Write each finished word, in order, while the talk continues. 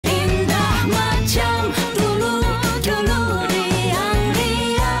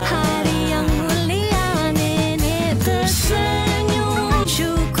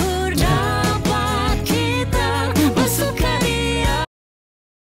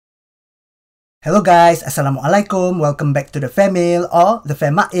Hello guys, Assalamualaikum, welcome back to the Famil or the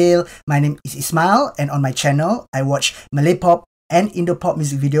Famail. My name is Ismail and on my channel, I watch Malay-Pop and Indo-Pop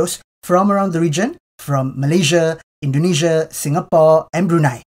music videos from around the region, from Malaysia, Indonesia, Singapore and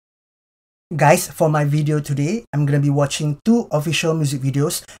Brunei. Guys, for my video today, I'm gonna be watching two official music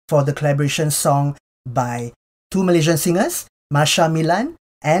videos for the collaboration song by two Malaysian singers, Marsha Milan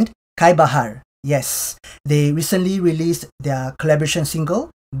and Khai Bahar. Yes, they recently released their collaboration single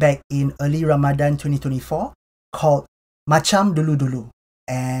back in early Ramadan 2024 called Macam Dulu Dulu.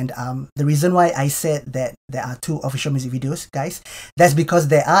 And the reason why I said that there are two official music videos, guys, that's because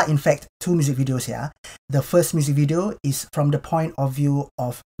there are in fact two music videos here. The first music video is from the point of view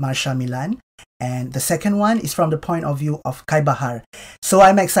of Marsha Milan, and the second one is from the point of view of Khai Bahar. So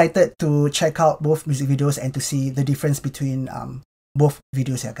I'm excited to check out both music videos and to see the difference between both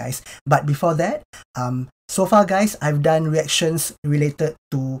videos here, guys. But before that, so far guys, I've done reactions related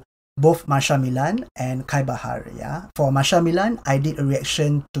to both Marsha Milan and Khai Bahar. Yeah, for Marsha Milan, I did a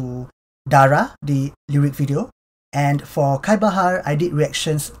reaction to Dara, the lyric video, and for Khai Bahar, I did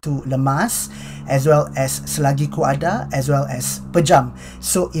reactions to Lemas, as well as Selagi Ku Ada, as well as Pejam.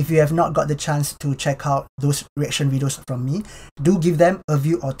 So if you have not got the chance to check out those reaction videos from me, do give them a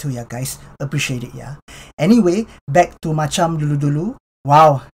view or two, yeah guys. Appreciate it, yeah. Anyway, back to Macam Dulu Dulu.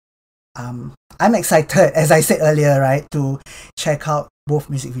 Wow, I'm excited, as I said earlier, right, to check out both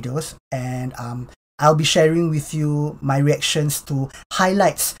music videos, and I'll be sharing with you my reactions to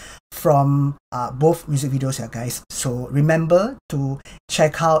highlights from both music videos here, guys. So remember to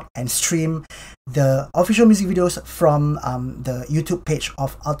check out and stream the official music videos from the YouTube page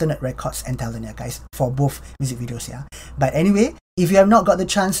of Alternate Records and Talent here, guys, for both music videos here. But anyway, if you have not got the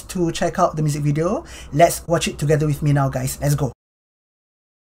chance to check out the music video, let's watch it together with me now, guys. Let's go.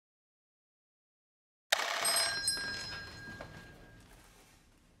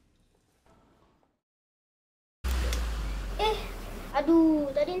 Aduh,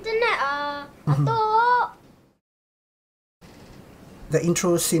 tak ada internet Atuk. The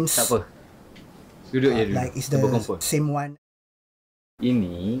intro seems tak apa. Duduk je dulu. like it's the same one.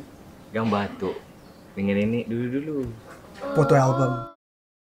 Ini gambar atuk dengan nenek dulu-dulu. Foto album.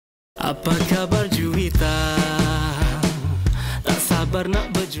 Apa kabar Juwita? Tak sabar nak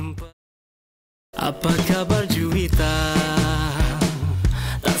berjumpa. Apa kabar Juwita?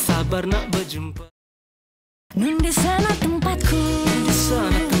 Tak sabar nak berjumpa. Di sana tempatku, di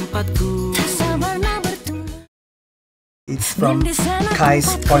sana tempatku. Tak sabar nak bertemu. It's from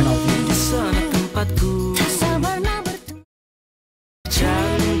Khai's point of view. Di sana tempatku. Tak sabar nak bertemu.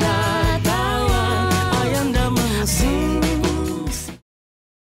 Canda tawa, ayanda mengesing.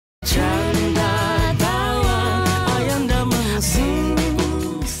 Canda tawa, ayanda mengesing.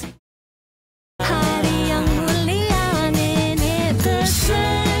 Hari yang mulia nenek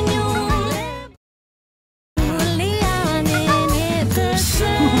tersenyum.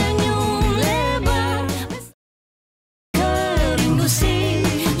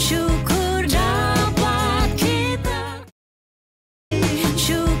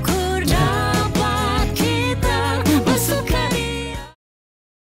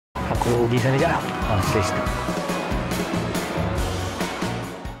 Aku pergi sana sekejap. Selesa.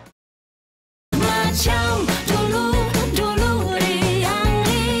 Macam dulu riang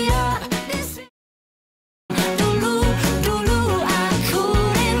ria. Dulu aku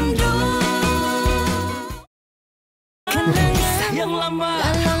rindu. Kenangan yang lama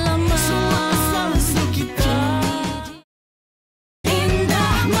selalu kita.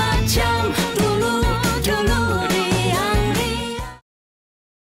 Indah macam dulu riang ria.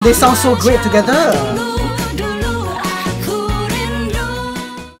 They sound so great together.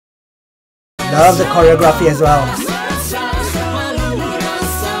 Love the choreography as well.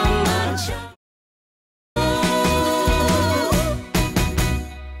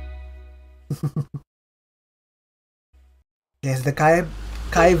 Yes, the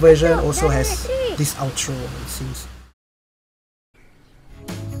Khai version also has this outro, it seems.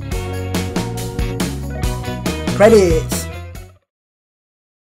 Credits.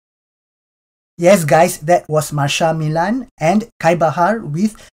 Yes guys, that was Marsha Milan and Khai Bahar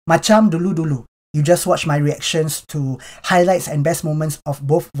with Macam Dulu Dulu. You just watched my reactions to highlights and best moments of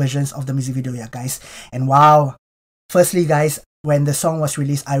both versions of the music video, yeah guys. And wow, firstly guys, when the song was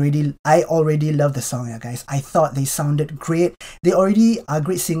released, I already loved the song, yeah guys. I thought they sounded great. They already are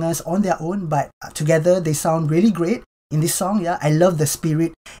great singers on their own, but together they sound really great in this song. Yeah, I love the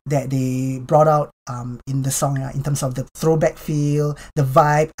spirit that they brought out in the song, yeah, in terms of the throwback feel, the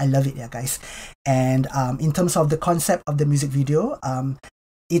vibe. I love it, yeah guys. And in terms of the concept of the music video,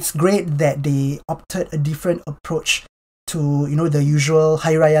 it's great that they opted a different approach to, you know, the usual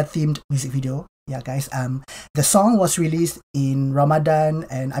Hari Raya themed music video. Yeah, guys. The song was released in Ramadan,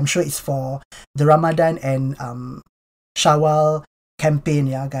 and I'm sure it's for the Ramadan and Shawwal campaign.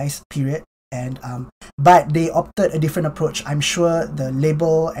 Yeah, guys. Period. And but they opted a different approach. I'm sure the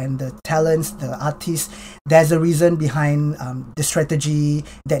label and the talents, the artists, there's a reason behind the strategy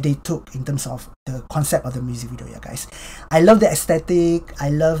that they took in terms of the concept of the music video. Yeah, guys. I love the aesthetic. I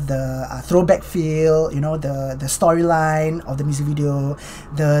love the throwback feel. You know, the storyline of the music video,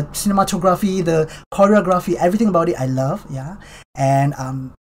 the cinematography, the choreography, everything about it. I love. Yeah, and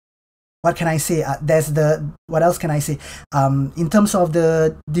what can I say? What else can I say? In terms of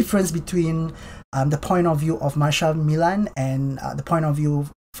the difference between the point of view of Marsha Milan and the point of view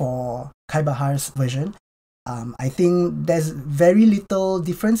for Khai Bahar's version, I think there's very little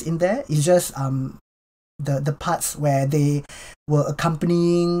difference in there. It's just the parts where they were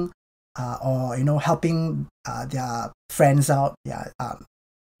accompanying or, you know, helping their friends out. Yeah,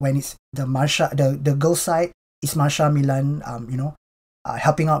 when it's the girl side, it's Marsha Milan, you know,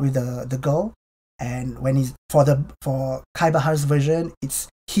 helping out with the girl, and when he's for Khai Bahar's version, it's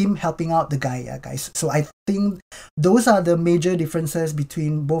him helping out the guy. Yeah, guys. So I think those are the major differences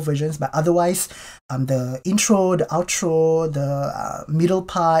between both versions. But otherwise, the intro, the outro, the middle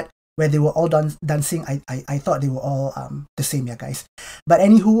part where they were all dancing, I thought they were all the same. Yeah, guys. But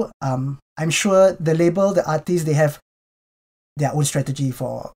anywho, I'm sure the label, the artists, they have their own strategy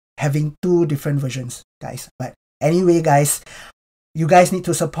for having two different versions, guys. But anyway, guys, you guys need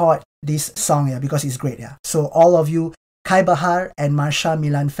to support this song, yeah, because it's great, yeah. So all of you Khai Bahar and Marsha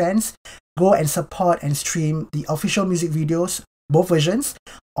Milan fans, go and support and stream the official music videos, both versions,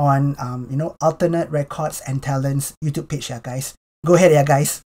 on you know, Alternate Records and Talents YouTube page, yeah, guys. Go ahead, yeah,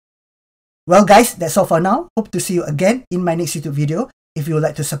 guys. Well, guys, that's all for now. Hope to see you again in my next YouTube video. If you would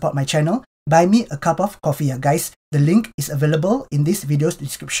like to support my channel, buy me a cup of coffee, yeah, guys. The link is available in this video's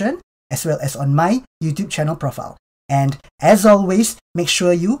description, as well as on my YouTube channel profile. And as always, make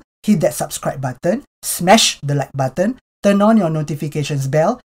sure you hit that subscribe button, smash the like button, turn on your notifications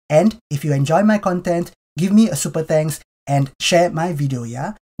bell, and if you enjoy my content, give me a super thanks and share my video,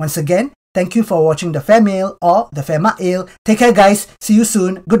 yeah? Once again, thank you for watching the Fair Mail or the Fair Mail. Take care, guys. See you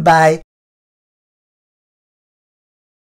soon. Goodbye.